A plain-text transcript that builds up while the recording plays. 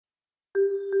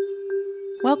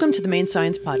Welcome to the Maine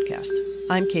Science Podcast.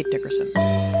 I'm Kate Dickerson.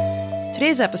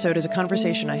 Today's episode is a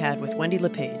conversation I had with Wendy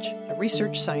LePage, a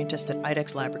research scientist at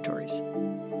IDEXX Laboratories.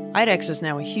 IDEXX is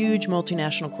now a huge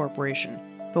multinational corporation,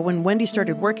 but when Wendy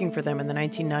started working for them in the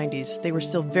 1990s, they were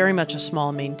still very much a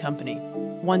small Maine company,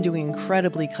 one doing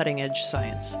incredibly cutting-edge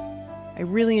science. I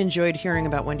really enjoyed hearing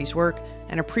about Wendy's work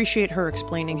and appreciate her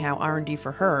explaining how R&D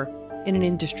for her, in an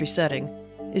industry setting,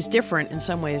 is different in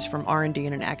some ways from R&D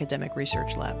in an academic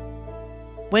research lab.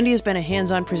 Wendy has been a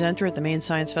hands-on presenter at the Maine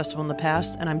Science Festival in the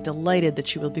past, and I'm delighted that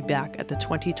she will be back at the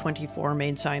 2024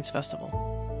 Maine Science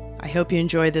Festival. I hope you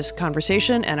enjoy this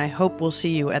conversation, and I hope we'll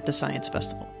see you at the Science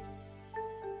Festival.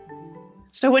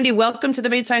 So, Wendy, welcome to the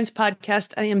Maine Science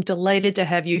Podcast. I am delighted to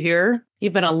have you here.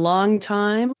 You've been a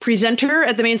long-time presenter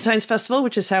at the Maine Science Festival,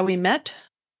 which is how we met.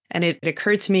 And it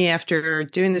occurred to me after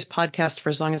doing this podcast for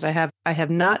as long as I have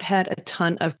not had a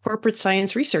ton of corporate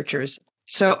science researchers.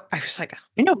 So I was like,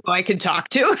 I know who I can talk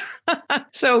to.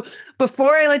 So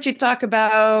before I let you talk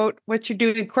about what you're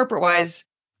doing corporate-wise,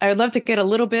 I would love to get a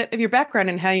little bit of your background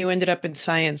and how you ended up in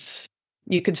science.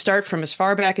 You could start from as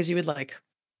far back as you would like.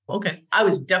 Okay. I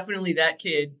was definitely that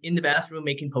kid in the bathroom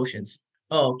making potions.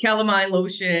 Oh, calamine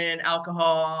lotion,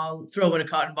 alcohol, throw in a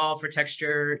cotton ball for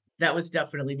texture. That was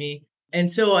definitely me. And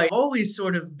so I always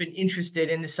sort of been interested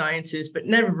in the sciences, but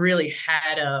never really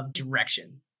had a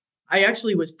direction. I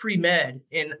actually was pre-med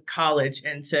in college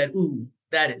and said, ooh,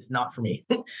 that is not for me.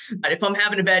 If I'm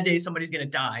having a bad day, somebody's going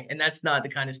to die. And that's not the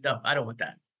kind of stuff. I don't want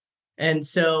that. And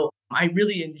so I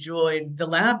really enjoyed the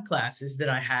lab classes that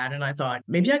I had. And I thought,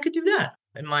 maybe I could do that.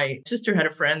 And my sister had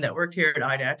a friend that worked here at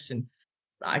IDEXX. And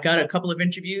I got a couple of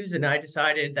interviews and I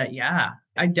decided that, yeah,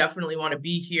 I definitely want to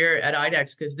be here at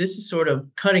IDEXX because this is sort of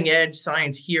cutting edge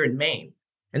science here in Maine.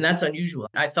 And that's unusual.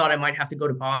 I thought I might have to go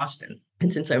to Boston.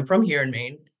 And since I'm from here in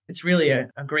Maine, it's really a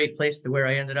great place to where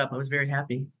I ended up. I was very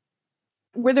happy.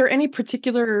 Were there any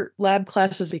particular lab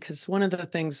classes? Because one of the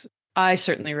things I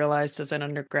certainly realized as an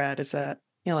undergrad is that,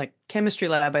 like chemistry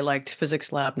lab, I liked,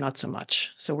 physics lab, not so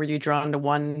much. So were you drawn to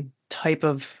one type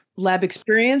of lab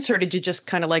experience or did you just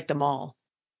kind of like them all?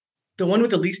 The one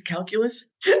with the least calculus.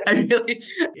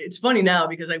 It's funny now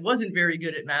because I wasn't very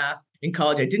good at math in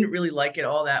college. I didn't really like it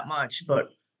all that much. But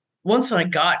once I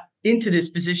got into this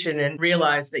position and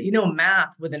realized that,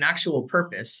 math with an actual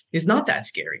purpose is not that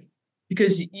scary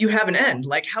because you have an end.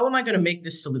 Like, how am I going to make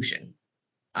this solution?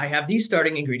 I have these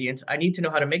starting ingredients. I need to know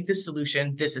how to make this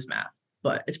solution. This is math,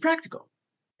 but it's practical.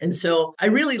 And so I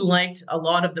really liked a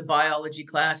lot of the biology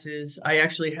classes. I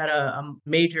actually had a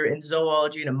major in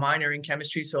zoology and a minor in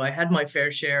chemistry. So I had my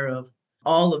fair share of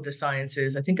all of the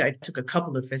sciences. I think I took a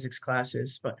couple of physics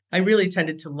classes, but I really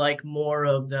tended to like more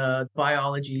of the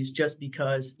biologies just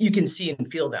because you can see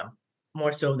and feel them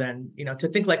more so than, to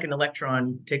think like an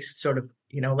electron takes sort of,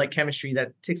 like chemistry,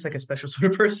 that takes like a special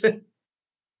sort of person.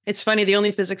 It's funny. The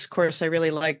only physics course I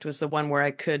really liked was the one where I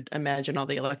could imagine all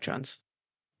the electrons.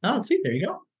 Oh, see, there you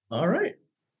go. All right.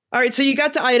 So you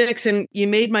got to IDEXX and you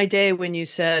made my day when you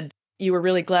said you were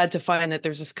really glad to find that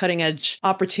there's this cutting edge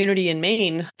opportunity in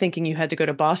Maine, thinking you had to go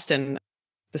to Boston.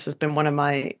 This has been one of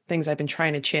my things I've been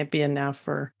trying to champion now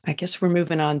for, I guess we're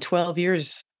moving on 12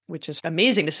 years, which is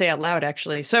amazing to say out loud,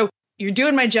 actually. So you're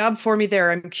doing my job for me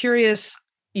there. I'm curious,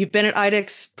 you've been at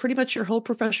IDEXX pretty much your whole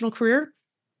professional career?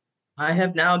 I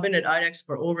have now been at IDEXX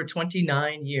for over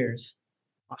 29 years.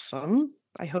 Awesome.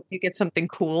 I hope you get something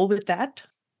cool with that.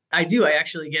 I do. I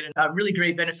actually get a really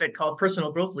great benefit called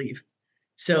personal growth leave.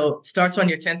 So it starts on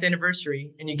your 10th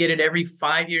anniversary and you get it every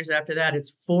 5 years after that.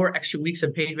 It's 4 extra weeks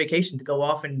of paid vacation to go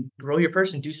off and grow your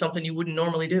person, do something you wouldn't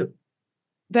normally do.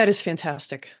 That is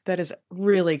fantastic. That is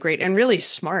really great and really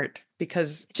smart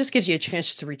because it just gives you a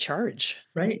chance to recharge.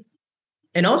 Right.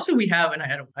 And also we have, and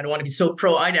I don't want to be so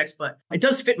pro IDEXX, but it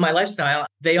does fit my lifestyle.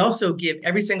 They also give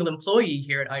every single employee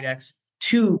here at IDEXX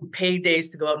 2 paid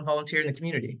days to go out and volunteer in the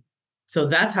community. So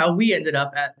that's how we ended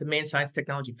up at the Maine Science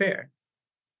Technology Fair.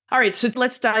 All right, so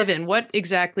let's dive in. What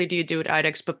exactly do you do at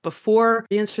IDEXX? But before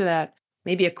we answer that,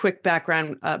 maybe a quick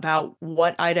background about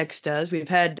what IDEXX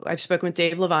does. I've spoken with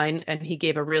Dave Levine, and he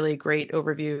gave a really great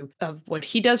overview of what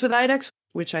he does with IDEXX,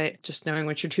 which just knowing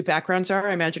what your 2 backgrounds are,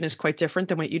 I imagine is quite different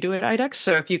than what you do at IDEXX.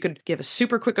 So if you could give a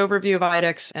super quick overview of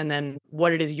IDEXX and then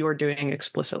what it is you're doing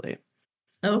explicitly.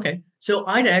 Okay. So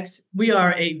IDEXX, we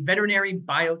are a veterinary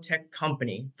biotech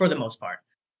company for the most part.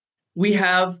 We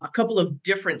have a couple of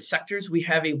different sectors. We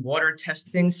have a water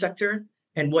testing sector.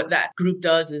 And what that group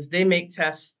does is they make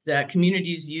tests that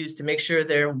communities use to make sure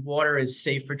their water is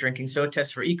safe for drinking. So it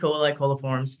tests for E. coli,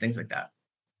 coliforms, things like that.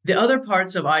 The other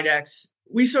parts of IDEXX,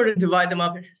 we sort of divide them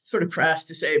up, it's sort of crass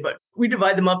to say, but we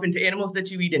divide them up into animals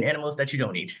that you eat and animals that you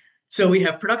don't eat. So we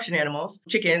have production animals,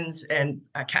 chickens and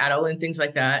cattle and things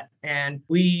like that. And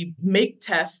we make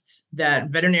tests that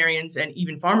veterinarians and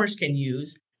even farmers can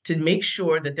use to make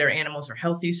sure that their animals are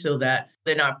healthy so that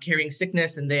they're not carrying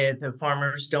sickness and the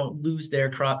farmers don't lose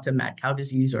their crop to mad cow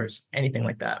disease or anything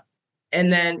like that. And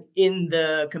then in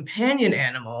the companion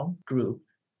animal group,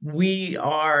 we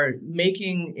are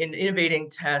making and innovating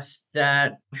tests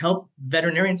that help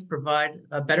veterinarians provide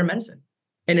a better medicine.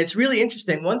 And it's really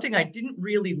interesting. One thing I didn't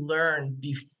really learn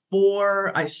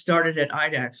before I started at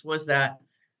IDEXX was that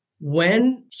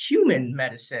when human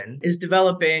medicine is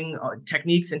developing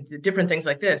techniques and different things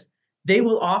like this, they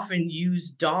will often use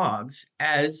dogs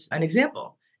as an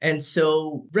example. And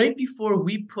so right before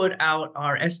we put out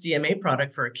our SDMA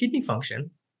product for kidney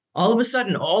function, all of a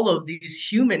sudden, all of these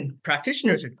human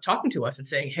practitioners are talking to us and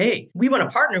saying, hey, we want to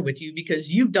partner with you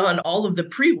because you've done all of the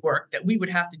pre-work that we would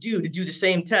have to do the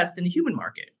same test in the human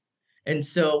market. And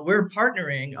so we're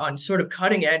partnering on sort of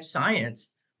cutting edge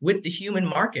science with the human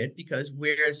market because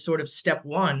we're sort of step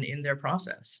one in their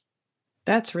process.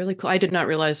 That's really cool. I did not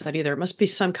realize that either. It must be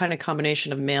some kind of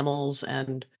combination of mammals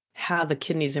and how the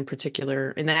kidneys in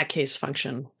particular, in that case,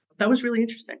 function. That was really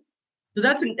interesting. So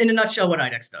that's in a nutshell what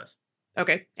IDEXX does.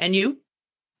 Okay. And you?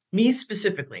 Me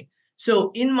specifically.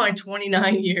 So in my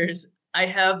 29 years,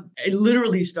 I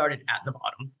literally started at the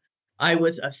bottom. I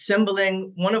was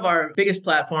assembling one of our biggest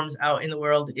platforms out in the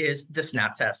world is the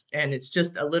SNAP test. And it's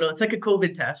like a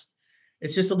COVID test.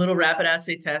 It's just a little rapid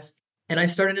assay test. And I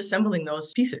started assembling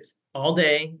those pieces all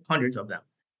day, hundreds of them.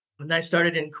 And I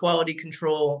started in quality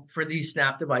control for these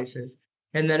SNAP devices.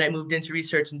 And then I moved into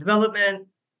research and development.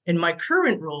 And my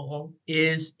current role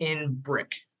is in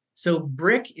BRIC. So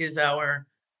BRIC is our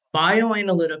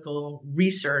Bioanalytical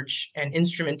Research and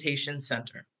Instrumentation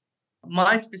Center.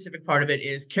 My specific part of it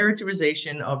is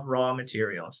characterization of raw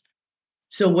materials.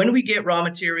 So when we get raw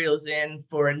materials in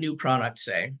for a new product,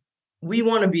 say, we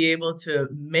want to be able to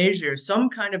measure some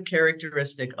kind of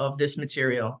characteristic of this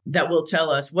material that will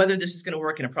tell us whether this is going to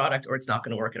work in a product or it's not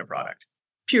going to work in a product.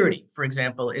 Purity, for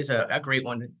example, is a great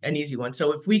one, an easy one.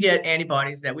 So if we get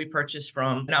antibodies that we purchase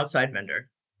from an outside vendor,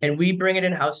 and we bring it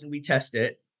in-house and we test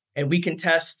it, and we can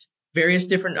test various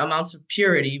different amounts of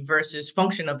purity versus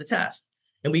function of the test.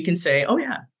 And we can say, oh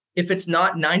yeah, if it's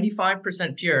not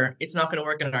 95% pure, it's not going to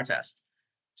work in our test.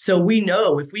 So we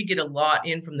know if we get a lot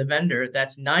in from the vendor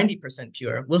that's 90%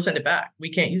 pure, we'll send it back.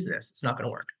 We can't use this. It's not going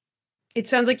to work. It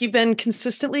sounds like you've been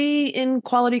consistently in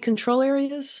quality control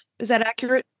areas. Is that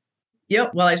accurate?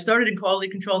 Yep. Well, I started in quality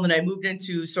control and then I moved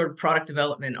into sort of product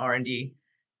development, R&D.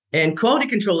 And quality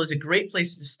control is a great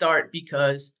place to start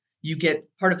because you get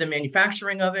part of the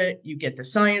manufacturing of it, you get the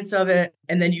science of it,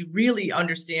 and then you really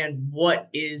understand what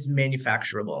is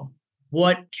manufacturable.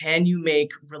 What can you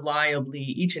make reliably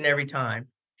each and every time?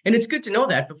 And it's good to know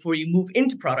that before you move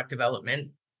into product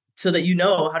development so that you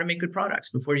know how to make good products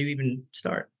before you even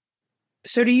start.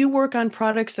 So do you work on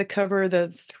products that cover the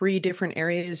 3 different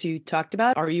areas you talked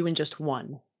about? Or are you in just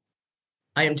one?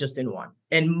 I am just in one.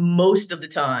 And most of the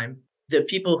time, the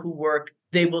people who work,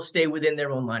 they will stay within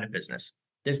their own line of business.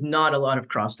 There's not a lot of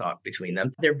crosstalk between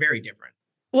them. They're very different.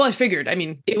 Well, I figured. I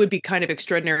mean, it would be kind of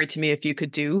extraordinary to me if you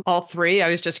could do all 3. I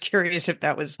was just curious if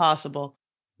that was possible.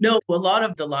 No, a lot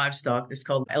of the livestock is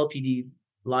called LPD,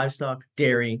 livestock,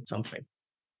 dairy, something.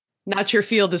 Not your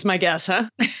field is my guess, huh?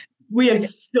 We have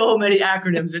so many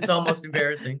acronyms, it's almost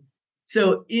embarrassing.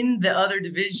 So in the other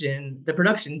division, the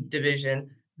production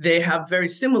division, they have very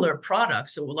similar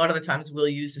products. So a lot of the times we'll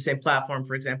use the same platform,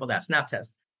 for example, that SNAP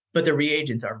test, but the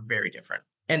reagents are very different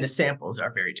and the samples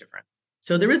are very different.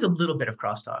 So there is a little bit of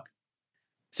crosstalk.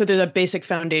 So there's a basic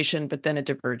foundation, but then it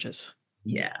diverges.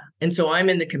 Yeah. And so I'm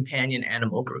in the companion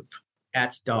animal group.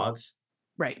 That's dogs.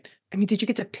 Right. I mean, did you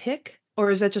get to pick, or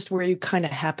is that just where you kind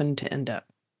of happened to end up?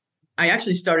 I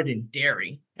actually started in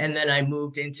dairy and then I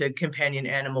moved into companion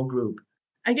animal group.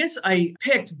 I guess I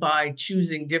picked by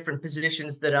choosing different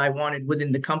positions that I wanted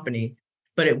within the company,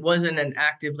 but it wasn't an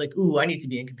active like, ooh, I need to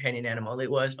be in companion animal.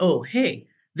 It was, oh, hey,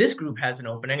 this group has an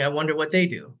opening. I wonder what they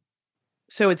do.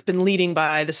 So it's been leading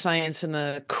by the science and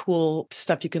the cool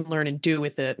stuff you can learn and do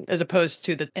with it, as opposed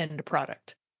to the end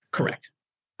product. Correct.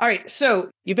 All right. So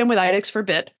you've been with IDEXX for a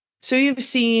bit. So you've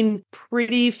seen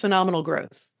pretty phenomenal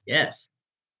growth. Yes.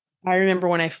 I remember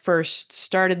when I first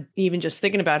started even just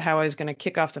thinking about how I was going to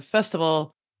kick off the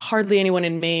festival, hardly anyone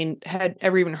in Maine had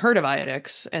ever even heard of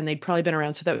IDEXX, and they'd probably been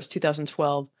around. So that was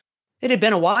 2012. It had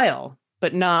been a while,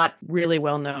 but not really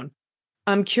well known.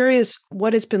 I'm curious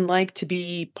what it's been like to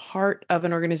be part of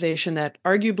an organization that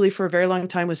arguably for a very long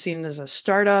time was seen as a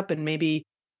startup and maybe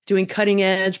doing cutting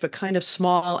edge, but kind of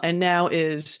small, and now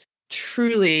is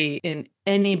truly in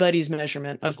anybody's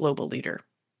measurement a global leader.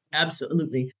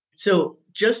 Absolutely. So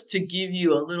just to give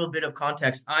you a little bit of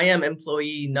context, I am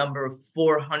employee number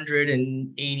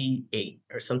 488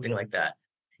 or something like that.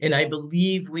 And I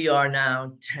believe we are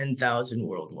now 10,000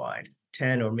 worldwide,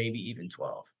 10 or maybe even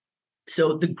 12.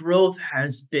 So the growth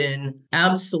has been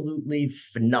absolutely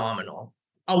phenomenal,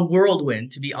 a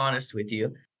whirlwind, to be honest with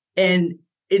you. And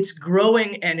it's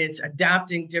growing and it's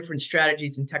adapting different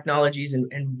strategies and technologies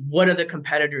and what are the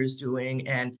competitors doing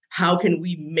and how can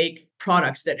we make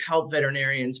products that help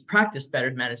veterinarians practice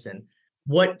better medicine?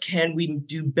 What can we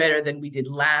do better than we did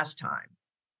last time?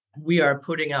 We are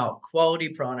putting out quality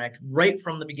product right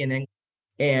from the beginning,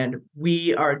 and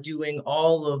we are doing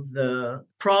all of the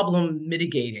problem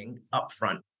mitigating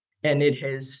upfront. And it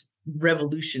has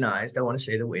revolutionized, I want to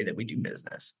say, the way that we do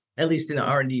business, at least in the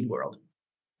R&D world.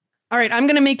 All right, I'm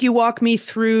going to make you walk me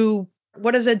through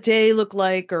what does a day look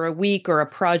like or a week or a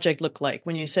project look like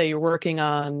when you say you're working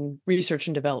on research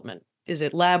and development? Is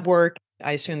it lab work?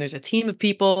 I assume there's a team of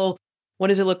people. What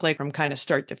does it look like from kind of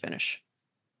start to finish?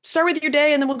 Start with your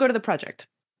day and then we'll go to the project.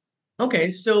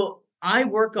 Okay, so I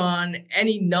work on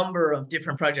any number of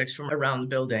different projects from around the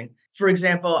building. For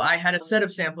example, I had a set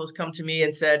of samples come to me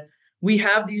and said, we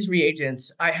have these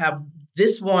reagents.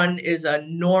 This one is a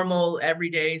normal,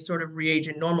 everyday sort of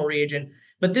reagent, normal reagent,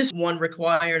 but this one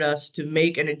required us to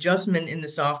make an adjustment in the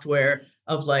software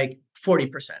of like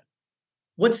 40%.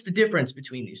 What's the difference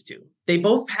between these two? They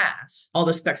both pass all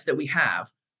the specs that we have,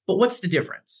 but what's the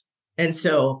difference? And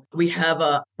so we have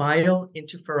a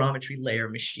biointerferometry layer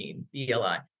machine,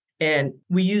 BLI, and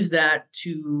we use that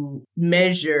to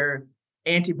measure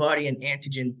antibody and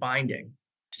antigen binding.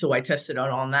 So I tested it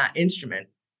on that instrument,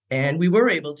 and we were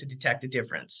able to detect a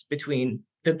difference between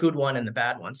the good one and the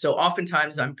bad one. So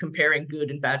oftentimes I'm comparing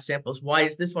good and bad samples. Why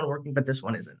is this one working, but this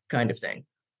one isn't, kind of thing.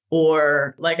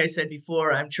 Or like I said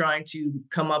before, I'm trying to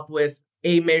come up with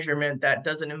a measurement that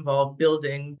doesn't involve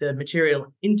building the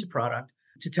material into product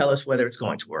to tell us whether it's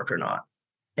going to work or not.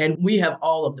 And we have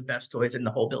all of the best toys in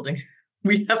the whole building.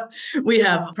 We have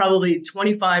probably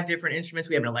 25 different instruments.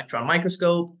 We have an electron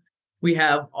microscope. We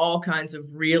have all kinds of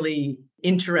really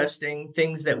interesting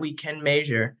things that we can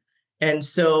measure. And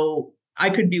so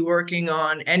I could be working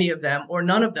on any of them or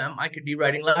none of them. I could be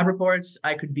writing lab reports.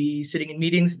 I could be sitting in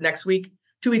meetings next week.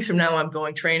 2 weeks from now, I'm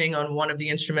going training on one of the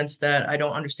instruments that I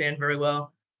don't understand very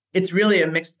well. It's really a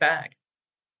mixed bag.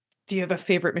 Do you have a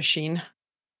favorite machine?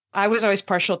 I was always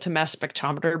partial to mass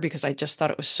spectrometer because I just thought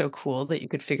it was so cool that you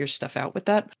could figure stuff out with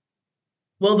that.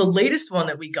 Well, the latest one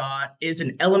that we got is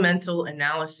an elemental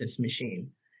analysis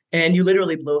machine, and you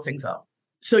literally blow things up.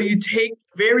 So you take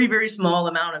very, very small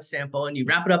amount of sample and you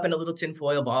wrap it up in a little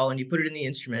tinfoil ball and you put it in the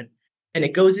instrument, and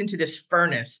it goes into this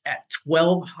furnace at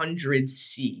 1200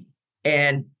 C,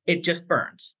 and it just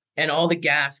burns. And all the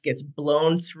gas gets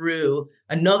blown through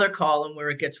another column where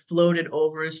it gets floated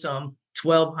over some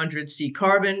 1200 C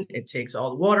carbon. It takes all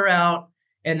the water out.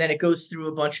 And then it goes through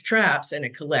a bunch of traps and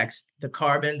it collects the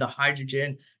carbon, the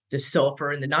hydrogen, the sulfur,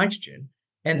 and the nitrogen.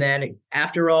 And then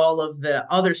after all of the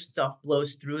other stuff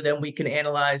blows through, then we can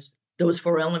analyze those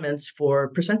four elements for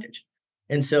percentage.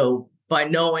 And so by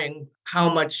knowing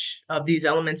how much of these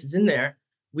elements is in there,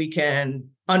 we can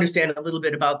understand a little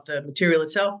bit about the material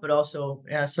itself, but also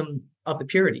some of the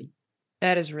purity.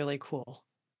 That is really cool.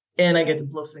 And I get to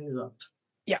blow things up.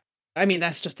 Yeah. I mean,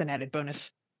 that's just an added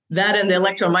bonus. That and the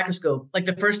electron microscope. Like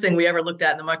the first thing we ever looked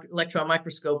at in the electron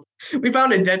microscope, we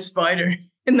found a dead spider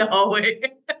in the hallway.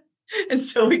 And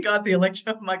so we got the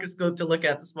electron microscope to look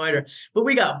at the spider. But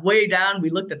we got way down. We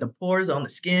looked at the pores on the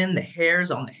skin, the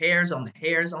hairs on the hairs on the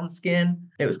hairs on the skin.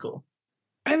 It was cool.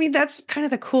 I mean, that's kind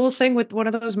of the cool thing with one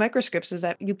of those microscopes is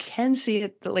that you can see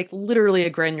it like literally a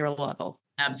granular level.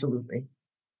 Absolutely.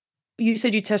 You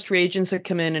said you test reagents that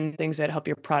come in and things that help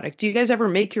your product. Do you guys ever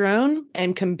make your own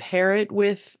and compare it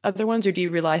with other ones, or do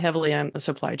you rely heavily on the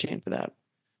supply chain for that?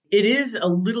 It is a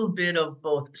little bit of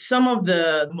both. Some of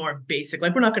the more basic,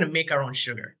 like we're not going to make our own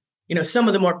sugar. Some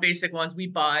of the more basic ones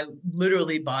we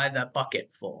literally buy the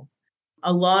bucket full.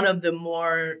 A lot of the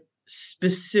more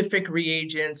specific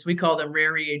reagents, we call them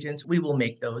rare reagents, we will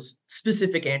make those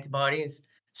specific antibodies,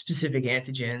 specific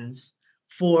antigens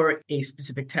for a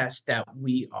specific test that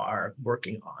we are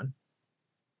working on.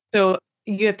 So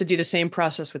you have to do the same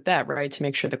process with that, right? To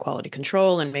make sure the quality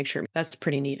control and make sure that's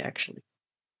pretty neat, actually.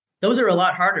 Those are a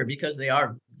lot harder because they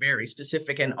are very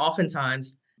specific. And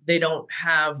oftentimes they don't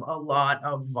have a lot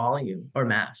of volume or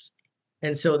mass.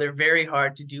 And so they're very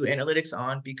hard to do analytics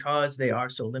on because they are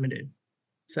so limited.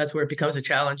 So that's where it becomes a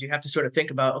challenge. You have to sort of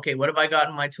think about, okay, what have I got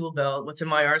in my tool belt? What's in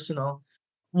my arsenal?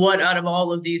 What out of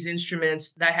all of these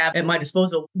instruments that I have at my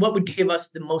disposal, what would give us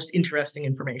the most interesting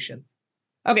information?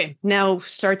 Okay, now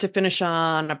start to finish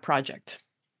on a project.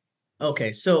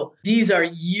 Okay, so these are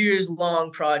years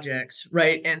long projects,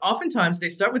 right? And oftentimes they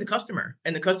start with a customer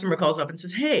and the customer calls up and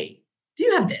says, "Hey, do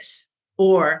you have this?"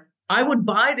 Or "I would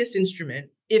buy this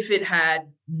instrument if it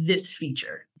had this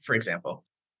feature," for example.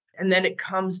 And then it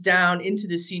comes down into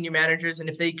the senior managers. And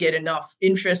if they get enough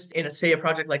interest in, say, a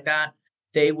project like that,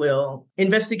 they will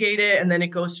investigate it. And then it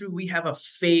goes through. We have a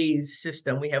phase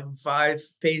system. We have 5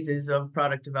 phases of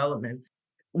product development.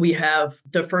 We have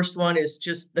the first one is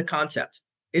just the concept.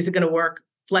 Is it going to work?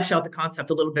 Flesh out the concept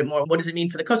a little bit more. What does it mean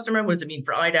for the customer? What does it mean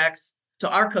for IDEXX? So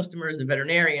our customer is a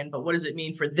veterinarian, but what does it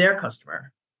mean for their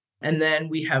customer? And then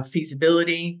we have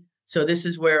feasibility. So this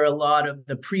is where a lot of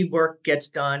the pre-work gets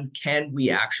done. Can we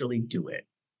actually do it?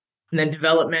 And then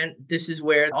development, this is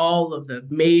where all of the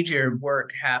major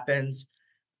work happens.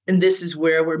 And this is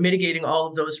where we're mitigating all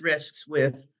of those risks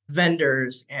with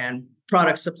vendors and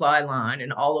product supply line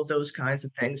and all of those kinds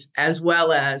of things, as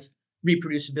well as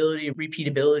reproducibility,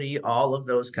 repeatability, all of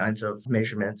those kinds of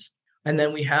measurements. And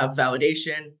then we have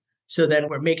validation. So then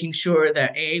we're making sure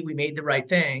that A, we made the right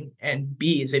thing, and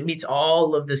B, is it meets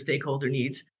all of the stakeholder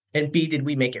needs, and B, did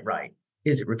we make it right?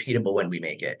 Is it repeatable when we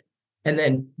make it? And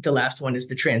then the last one is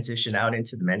the transition out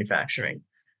into the manufacturing.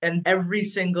 And every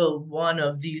single one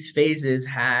of these phases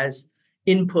has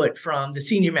input from the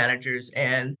senior managers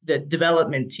and the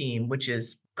development team, which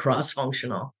is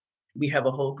cross-functional. We have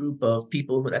a whole group of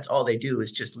people who that's all they do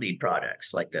is just lead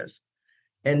products like this.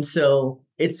 And so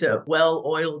it's a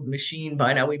well-oiled machine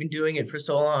by now. We've been doing it for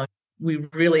so long. We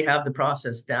really have the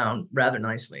process down rather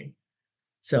nicely.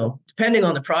 So depending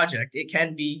on the project, it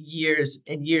can be years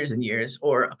and years and years,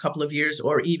 or a couple of years,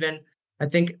 or even, I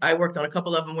think I worked on a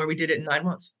couple of them where we did it in 9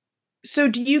 months. So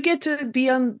do you get to be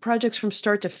on projects from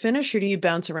start to finish, or do you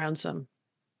bounce around some?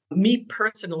 Me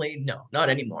personally, no, not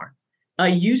anymore. I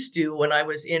used to when I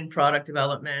was in product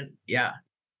development. Yeah.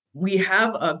 We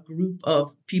have a group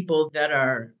of people that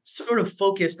are sort of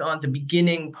focused on the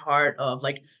beginning part of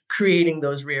like creating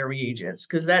those rare reagents,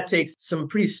 because that takes some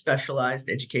pretty specialized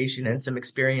education and some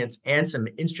experience and some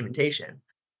instrumentation.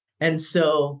 And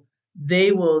so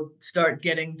they will start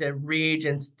getting the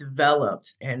reagents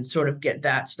developed and sort of get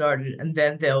that started. And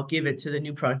then they'll give it to the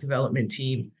new product development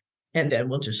team. And then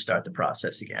we'll just start the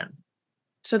process again.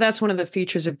 So that's one of the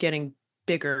features of getting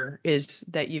bigger, is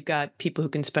that you've got people who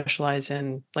can specialize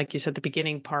in, like you said, the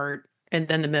beginning part and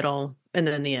then the middle and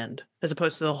then the end, as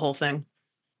opposed to the whole thing.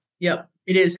 Yep,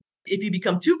 it is. If you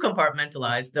become too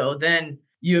compartmentalized, though, then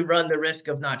you run the risk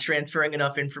of not transferring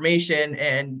enough information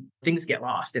and things get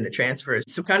lost in the transfers.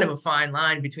 So kind of a fine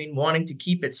line between wanting to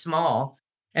keep it small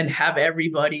and have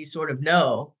everybody sort of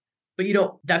know, but you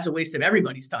don't, that's a waste of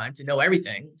everybody's time to know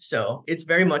everything. So it's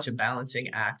very much a balancing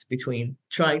act between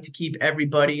trying to keep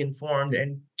everybody informed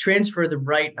and transfer the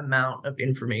right amount of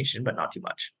information, but not too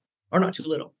much or not too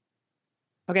little.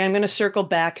 Okay, I'm going to circle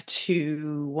back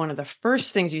to one of the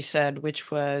first things you said, which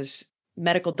was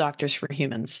medical doctors for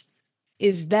humans.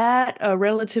 Is that a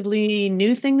relatively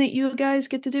new thing that you guys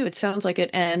get to do? It sounds like it.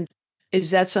 And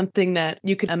is that something that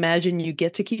you can imagine you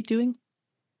get to keep doing?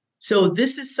 So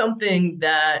this is something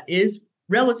that is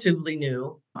relatively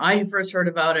new. I first heard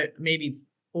about it maybe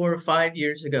 4 or 5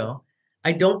 years ago.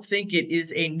 I don't think it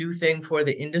is a new thing for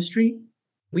the industry.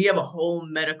 We have a whole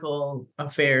medical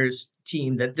affairs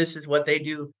team that this is what they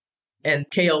do. And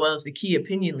KOLs, the key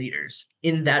opinion leaders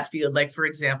in that field. Like, for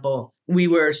example, we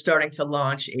were starting to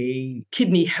launch a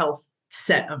kidney health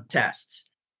set of tests.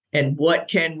 And what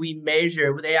can we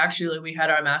measure? We had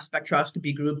our mass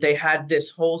spectroscopy group. They had this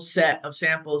whole set of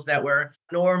samples that were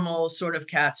normal sort of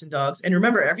cats and dogs. And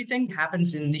remember, everything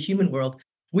happens in the human world.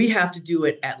 We have to do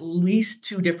it at least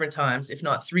 2 different times, if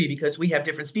not 3, because we have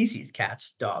different species,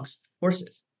 cats, dogs,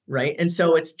 horses, right? And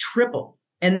so it's triple.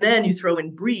 And then you throw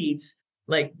in breeds,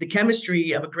 like the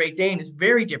chemistry of a Great Dane is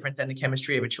very different than the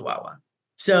chemistry of a Chihuahua.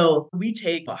 So we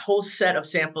take a whole set of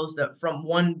samples that from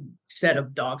one set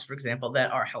of dogs, for example,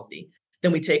 that are healthy.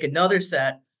 Then we take another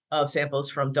set of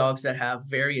samples from dogs that have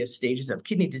various stages of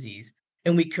kidney disease.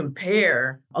 And we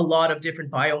compare a lot of different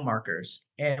biomarkers.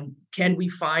 And can we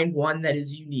find one that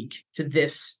is unique to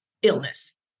this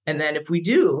illness? And then if we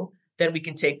do, then we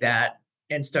can take that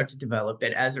and start to develop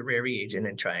it as a rare reagent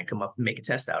and try and come up and make a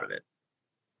test out of it.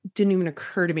 It didn't even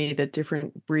occur to me that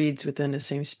different breeds within the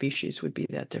same species would be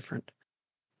that different.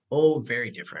 Oh, very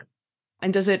different.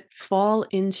 And does it fall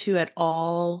into at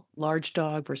all large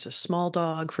dog versus small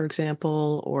dog, for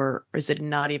example, or is it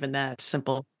not even that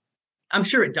simple? I'm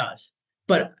sure it does.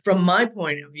 But from my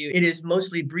point of view, it is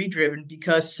mostly breed driven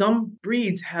because some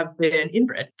breeds have been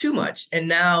inbred too much. And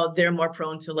now they're more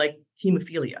prone to like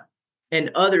hemophilia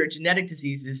and other genetic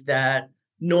diseases that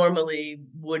normally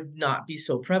would not be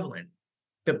so prevalent.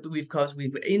 But because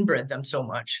we've inbred them so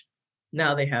much,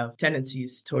 now they have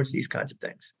tendencies towards these kinds of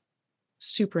things.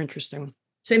 Super interesting.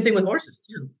 Same thing with horses,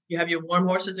 too. You have your warm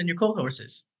horses and your cold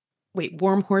horses. Wait,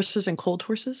 warm horses and cold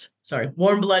horses? Sorry,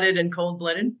 warm-blooded and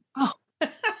cold-blooded. Oh,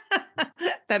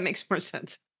 that makes more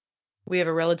sense. We have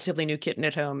a relatively new kitten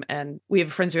at home, and we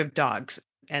have friends who have dogs,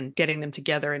 and getting them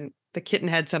together. And the kitten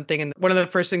had something. And one of the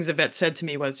first things the vet said to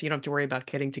me was, you don't have to worry about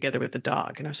getting together with the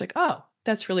dog. And I was like, oh,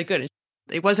 that's really good.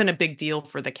 It wasn't a big deal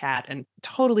for the cat and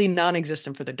totally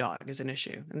non-existent for the dog as an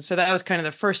issue. And so that was kind of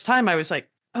the first time I was like,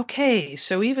 okay,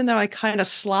 so even though I kind of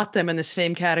slot them in the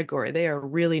same category, they are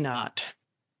really not.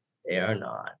 They are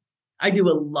not. I do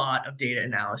a lot of data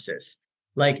analysis,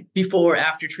 like before,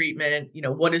 after treatment,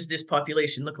 what does this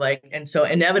population look like? And so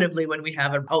inevitably, when we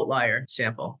have an outlier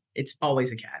sample, it's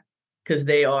always a cat because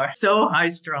they are so high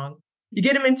strung. You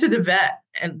get them into the vet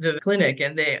and the clinic,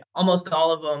 and almost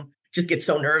all of them just get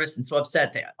so nervous and so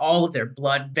upset that all of their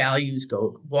blood values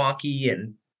go wonky.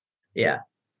 And yeah.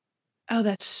 Oh,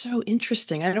 that's so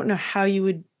interesting. I don't know how you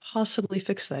would possibly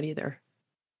fix that either.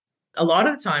 A lot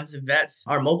of the times the vets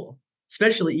are mobile,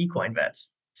 especially equine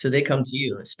vets. So they come to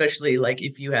you, especially like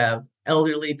if you have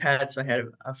elderly pets. I had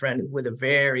a friend with a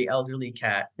very elderly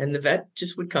cat, and the vet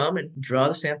just would come and draw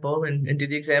the sample and do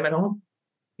the exam at home.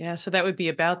 Yeah, so that would be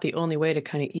about the only way to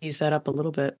kind of ease that up a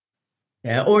little bit.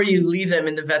 Yeah, or you leave them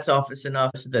in the vet's office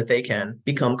enough so that they can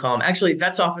become calm. Actually,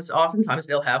 vet's office, oftentimes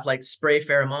they'll have like spray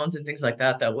pheromones and things like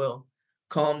that will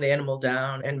calm the animal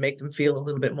down and make them feel a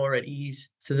little bit more at ease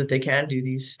so that they can do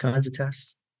these kinds of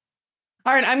tests.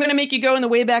 All right, I'm going to make you go in the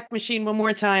Wayback Machine one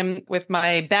more time. With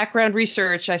my background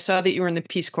research, I saw that you were in the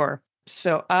Peace Corps.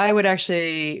 So I would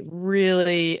actually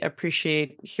really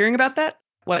appreciate hearing about that.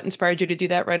 What inspired you to do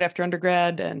that right after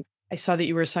undergrad? And I saw that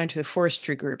you were assigned to the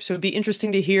forestry group. So it'd be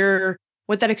interesting to hear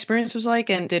what that experience was like.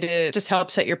 And did it just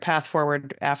help set your path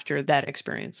forward after that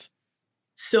experience?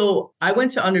 So I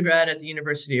went to undergrad at the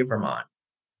University of Vermont.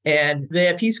 And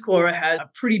the Peace Corps has a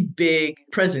pretty big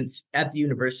presence at the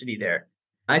university there.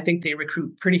 I think they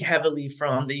recruit pretty heavily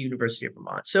from the University of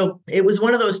Vermont. So it was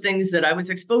one of those things that I was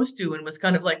exposed to and was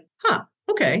kind of like,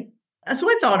 okay. So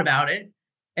I thought about it.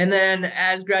 And then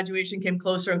as graduation came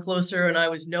closer and closer, and I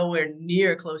was nowhere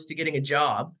near close to getting a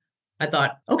job, I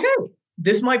thought, okay,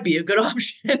 this might be a good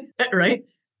option, right?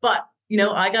 But,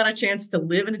 I got a chance to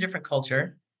live in a different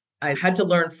culture. I had to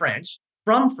learn French.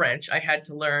 From French, I had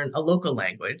to learn a local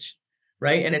language,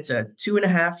 right? And it's a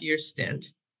 2.5-year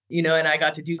stint, and I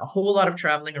got to do a whole lot of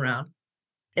traveling around.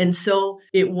 And so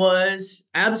it was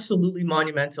absolutely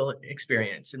monumental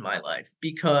experience in my life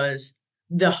because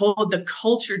the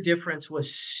culture difference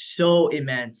was so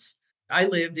immense. I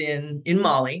lived in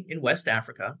Mali, in West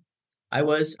Africa. I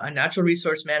was a natural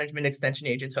resource management extension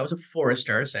agent. So I was a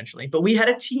forester, essentially. But we had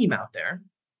a team out there.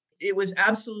 It was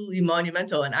absolutely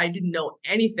monumental. And I didn't know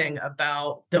anything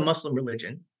about the Muslim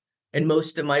religion. And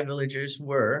most of my villagers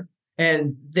were.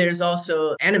 And there's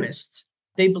also animists.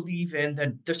 They believe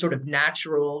in the sort of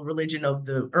natural religion of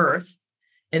the earth.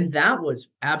 And that was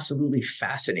absolutely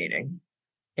fascinating.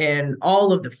 And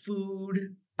all of the food,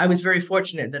 I was very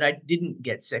fortunate that I didn't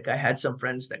get sick. I had some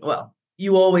friends that,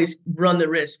 you always run the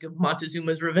risk of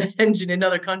Montezuma's revenge in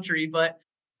another country, but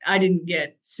I didn't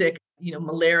get sick.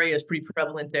 Malaria is pretty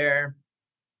prevalent there.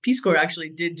 Peace Corps actually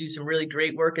did do some really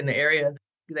great work in the area.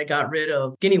 They got rid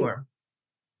of guinea worm.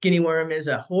 Guinea worm is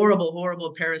a horrible,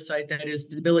 horrible parasite that is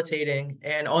debilitating.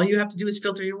 And all you have to do is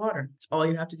filter your water. It's all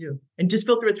you have to do. And just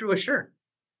filter it through a shirt.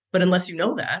 But unless you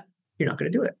know that, you're not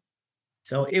going to do it.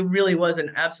 So it really was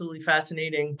an absolutely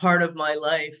fascinating part of my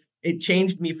life. It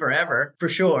changed me forever, for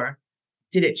sure.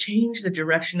 Did it change the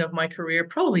direction of my career?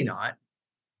 Probably not.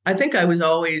 I think I was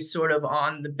always sort of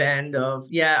on the bend of,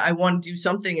 I want to do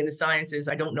something in the sciences.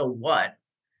 I don't know what,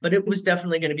 but it was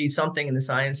definitely going to be something in the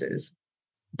sciences.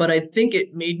 But I think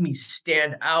it made me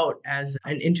stand out as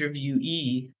an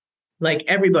interviewee. Like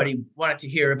everybody wanted to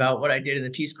hear about what I did in the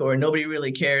Peace Corps. Nobody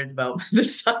really cared about the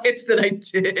science that I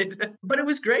did, but it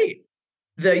was great.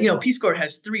 The Peace Corps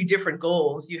has 3 different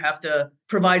goals. You have to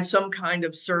provide some kind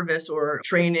of service or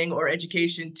training or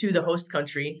education to the host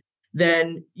country.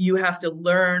 Then you have to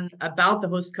learn about the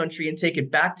host country and take it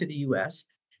back to the U.S.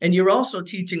 And you're also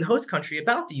teaching the host country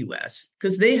about the U.S.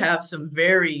 because they have some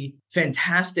very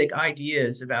fantastic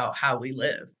ideas about how we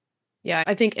live. Yeah,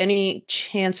 I think any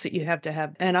chance that you have to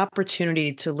have an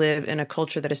opportunity to live in a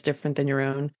culture that is different than your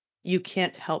own, you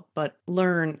can't help but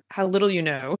learn how little you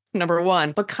know, number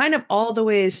one, but kind of all the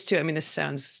ways to, this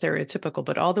sounds stereotypical,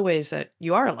 but all the ways that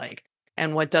you are alike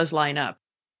and what does line up.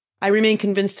 I remain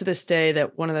convinced to this day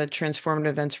that one of the transformative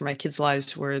events for my kids'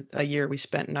 lives were a year we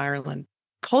spent in Ireland.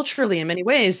 culturally, in many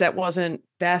ways, that wasn't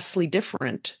vastly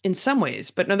different in some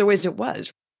ways, but in other ways it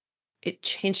was. It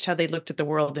changed how they looked at the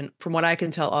world. And from what I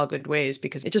can tell, all good ways,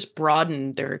 because it just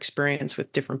broadened their experience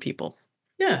with different people.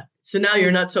 Yeah. So now you're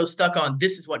not so stuck on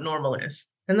this is what normal is.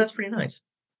 And that's pretty nice.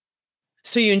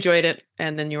 So you enjoyed it,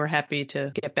 and then you were happy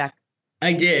to get back.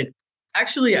 I did.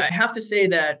 Actually, I have to say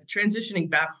that transitioning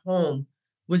back home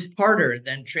was harder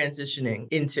than transitioning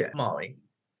into Mali.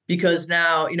 Because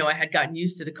now, I had gotten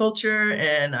used to the culture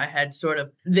and I had sort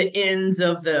of the ends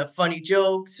of the funny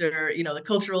jokes or, the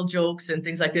cultural jokes and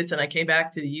things like this. And I came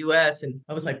back to the US and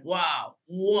I was like, wow,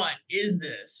 what is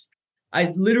this?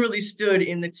 I literally stood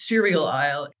in the cereal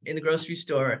aisle in the grocery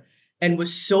store and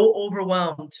was so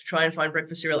overwhelmed to try and find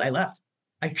breakfast cereal, I left.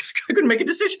 I couldn't make a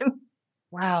decision.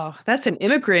 Wow, that's an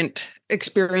immigrant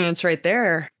experience right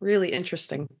there. Really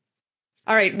interesting.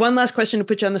 All right, one last question to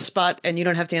put you on the spot, and you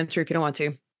don't have to answer if you don't want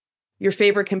to. Your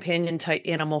favorite companion type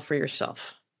animal for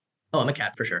yourself? Oh, I'm a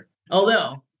cat for sure.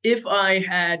 Although, if I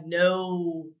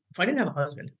didn't have a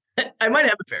husband, I might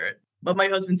have a ferret, but my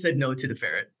husband said no to the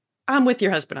ferret. I'm with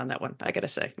your husband on that one, I got to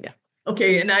say. Yeah.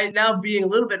 Okay, and I now being a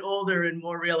little bit older and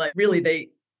more realized,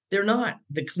 really, they're not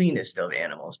the cleanest of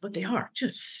animals, but they are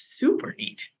just super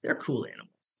neat. They're cool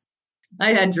animals. I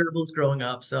had gerbils growing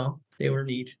up, so they were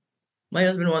neat. My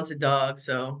husband wants a dog,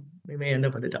 so we may end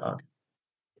up with a dog.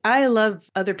 I love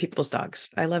other people's dogs.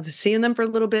 I love seeing them for a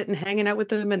little bit and hanging out with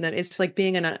them. And then it's like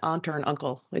being an aunt or an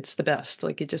uncle. It's the best.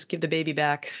 Like you just give the baby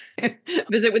back,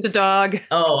 visit with the dog.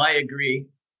 Oh, I agree.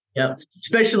 Yeah.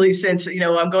 Especially since,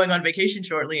 I'm going on vacation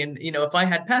shortly. And, if I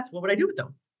had pets, what would I do with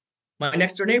them? My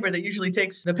next door neighbor that usually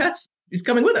takes the pets is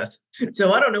coming with us.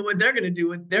 So I don't know what they're going to do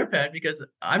with their pet because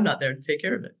I'm not there to take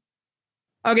care of it.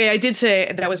 Okay. I did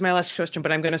say that was my last question,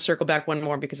 but I'm going to circle back one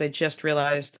more because I just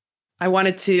realized I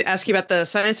wanted to ask you about the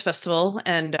Science Festival.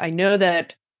 And I know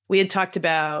that we had talked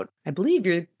about, I believe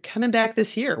you're coming back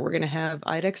this year. We're going to have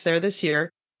IDEXX there this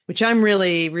year, which I'm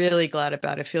really, really glad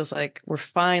about. It feels like we're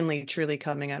finally truly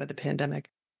coming out of the pandemic.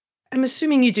 I'm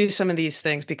assuming you do some of these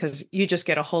things because you just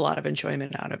get a whole lot of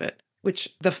enjoyment out of it, which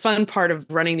the fun part of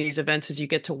running these events is you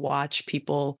get to watch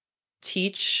people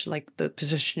teach, like the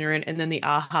position you're in, and then the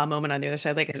aha moment on the other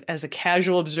side, like as a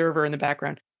casual observer in the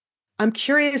background. I'm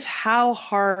curious how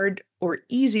hard or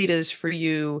easy it is for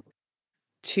you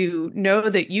to know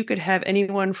that you could have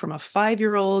anyone from a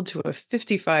 5-year-old to a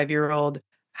 55-year-old.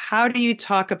 How do you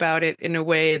talk about it in a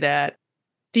way that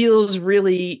feels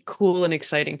really cool and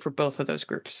exciting for both of those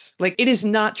groups? Like, it is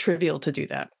not trivial to do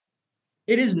that.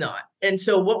 It is not. And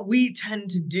so what we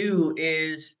tend to do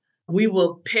is we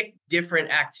will pick different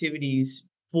activities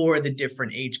for the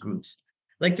different age groups.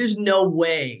 Like, there's no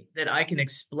way that I can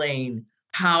explain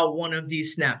how one of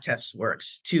these snap tests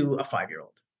works to a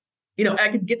 5-year-old. I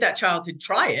could get that child to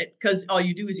try it because all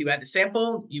you do is you add the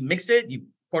sample, you mix it, you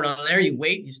pour it on there, you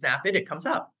wait, you snap it, it comes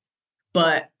up.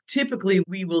 But typically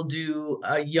we will do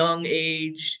a young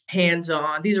age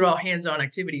hands-on. These are all hands-on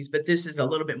activities, but this is a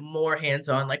little bit more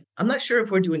hands-on. Like, I'm not sure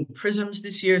if we're doing prisms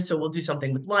this year, so we'll do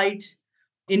something with light.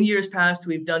 In years past,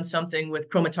 we've done something with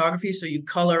chromatography. So you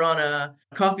color on a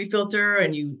coffee filter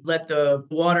and you let the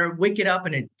water wake it up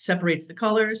and it separates the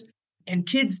colors. And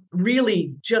kids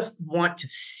really just want to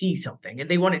see something and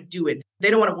they want to do it. They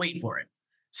don't want to wait for it.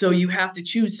 So you have to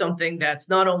choose something that's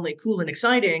not only cool and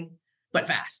exciting, but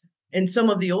fast. And some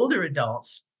of the older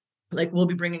adults, like we'll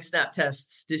be bringing snap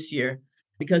tests this year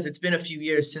because it's been a few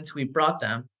years since we brought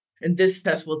them. And this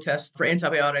test will test for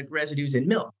antibiotic residues in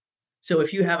milk. So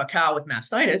if you have a cow with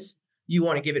mastitis, you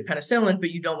want to give it penicillin, but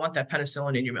you don't want that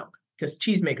penicillin in your milk because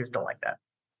cheesemakers don't like that.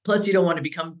 Plus, you don't want to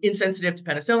become insensitive to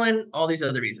penicillin, all these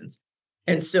other reasons.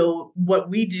 And so what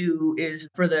we do is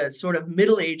for the sort of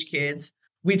middle-aged kids,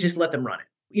 we just let them run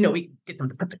it. We get them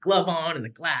to put the glove on and the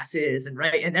glasses and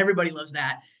everybody loves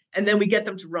that. And then we get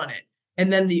them to run it.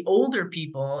 And then the older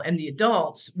people and the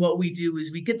adults, what we do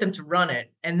is we get them to run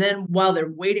it. And then while they're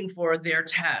waiting for their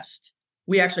test,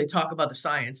 we actually talk about the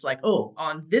science, like, oh,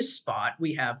 on this spot,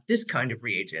 we have this kind of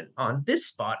reagent. On this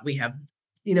spot, we have,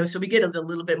 so we get a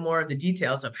little bit more of the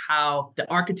details of how the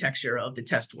architecture of the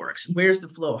test works. Where's the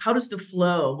flow? How does the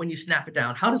flow, when you snap it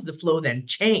down, how does the flow then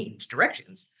change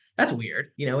directions? That's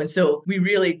weird, and so we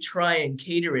really try and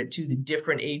cater it to the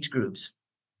different age groups.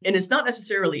 And it's not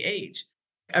necessarily age.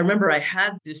 I remember I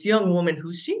had this young woman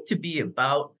who seemed to be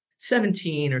about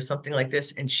 17 or something like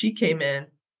this, and she came in.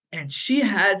 And she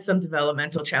had some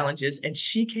developmental challenges and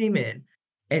she came in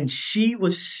and she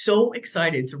was so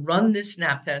excited to run this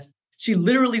snap test. She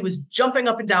literally was jumping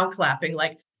up and down, clapping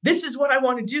like, this is what I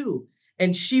want to do.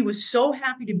 And she was so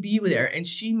happy to be there and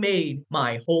she made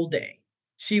my whole day.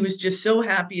 She was just so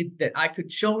happy that I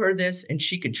could show her this and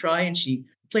she could try and she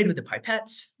played with the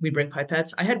pipettes. We bring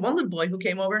pipettes. I had one little boy who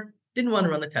came over, didn't want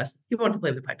to run the test. He wanted to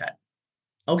play with the pipette.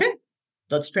 Okay,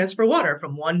 let's transfer water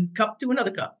from one cup to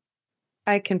another cup.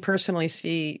 I can personally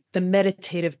see the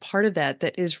meditative part of that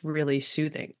is really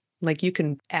soothing. Like you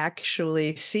can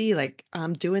actually see, like,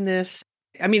 I'm doing this.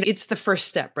 I mean, it's the first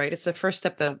step, right? It's the first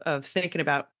step of thinking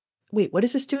about, wait, what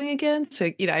is this doing again?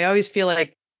 So, I always feel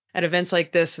like at events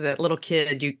like this, that little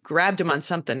kid, you grabbed him on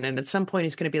something, and at some point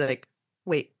he's going to be like,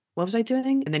 wait, what was I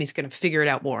doing? And then he's going to figure it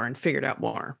out more and figure it out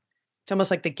more. It's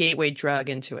almost like the gateway drug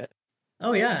into it.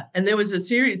 Oh, yeah. And there was a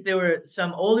series, there were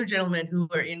some older gentlemen who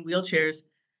were in wheelchairs,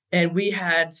 and we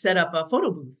had set up a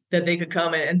photo booth that they could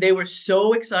come in, and they were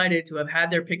so excited to have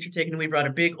had their picture taken. We brought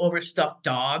a big overstuffed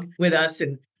dog with us,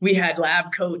 and we had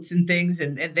lab coats and things,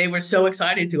 and they were so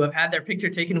excited to have had their picture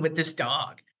taken with this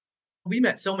dog. We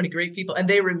met so many great people, and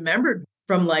they remembered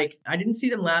from I didn't see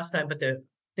them last time, but I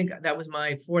think that was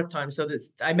my fourth time. So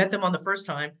I met them on the first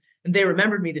time, and they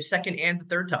remembered me the second and the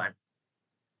third time.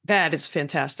 That is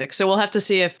fantastic. So we'll have to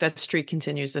see if that streak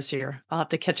continues this year. I'll have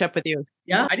to catch up with you.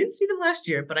 Yeah, I didn't see them last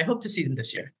year, but I hope to see them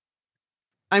this year.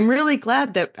 I'm really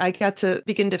glad that I got to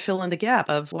begin to fill in the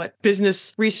gap of what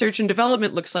business research and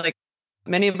development looks like.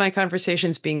 Many of my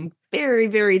conversations being very,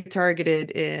 very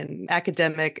targeted in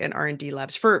academic and R&D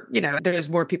labs for, there's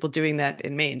more people doing that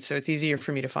in Maine, so it's easier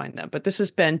for me to find them. But this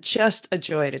has been just a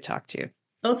joy to talk to you.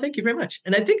 Oh, thank you very much.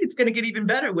 And I think it's going to get even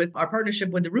better with our partnership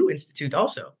with the Root Institute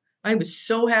also. I was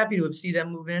so happy to have seen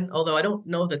them move in, although I don't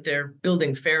know that their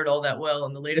building fared all that well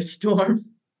in the latest storm.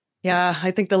 Yeah, I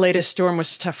think the latest storm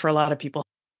was tough for a lot of people.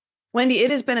 Wendy,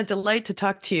 it has been a delight to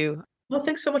talk to you. Well,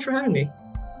 thanks so much for having me.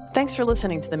 Thanks for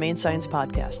listening to the Maine Science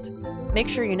Podcast. Make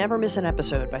sure you never miss an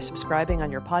episode by subscribing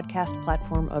on your podcast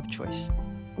platform of choice.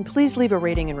 And please leave a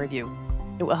rating and review.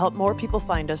 It will help more people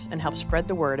find us and help spread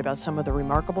the word about some of the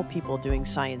remarkable people doing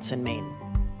science in Maine.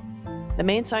 The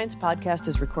Maine Science Podcast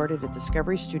is recorded at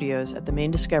Discovery Studios at the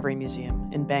Maine Discovery Museum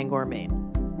in Bangor,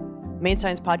 Maine. The Maine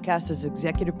Science Podcast is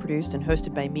executive produced and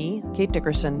hosted by me, Kate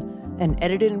Dickerson, and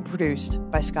edited and produced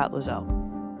by Scott Loiselle.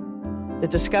 The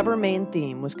Discover Maine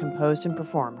theme was composed and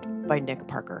performed by Nick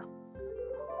Parker.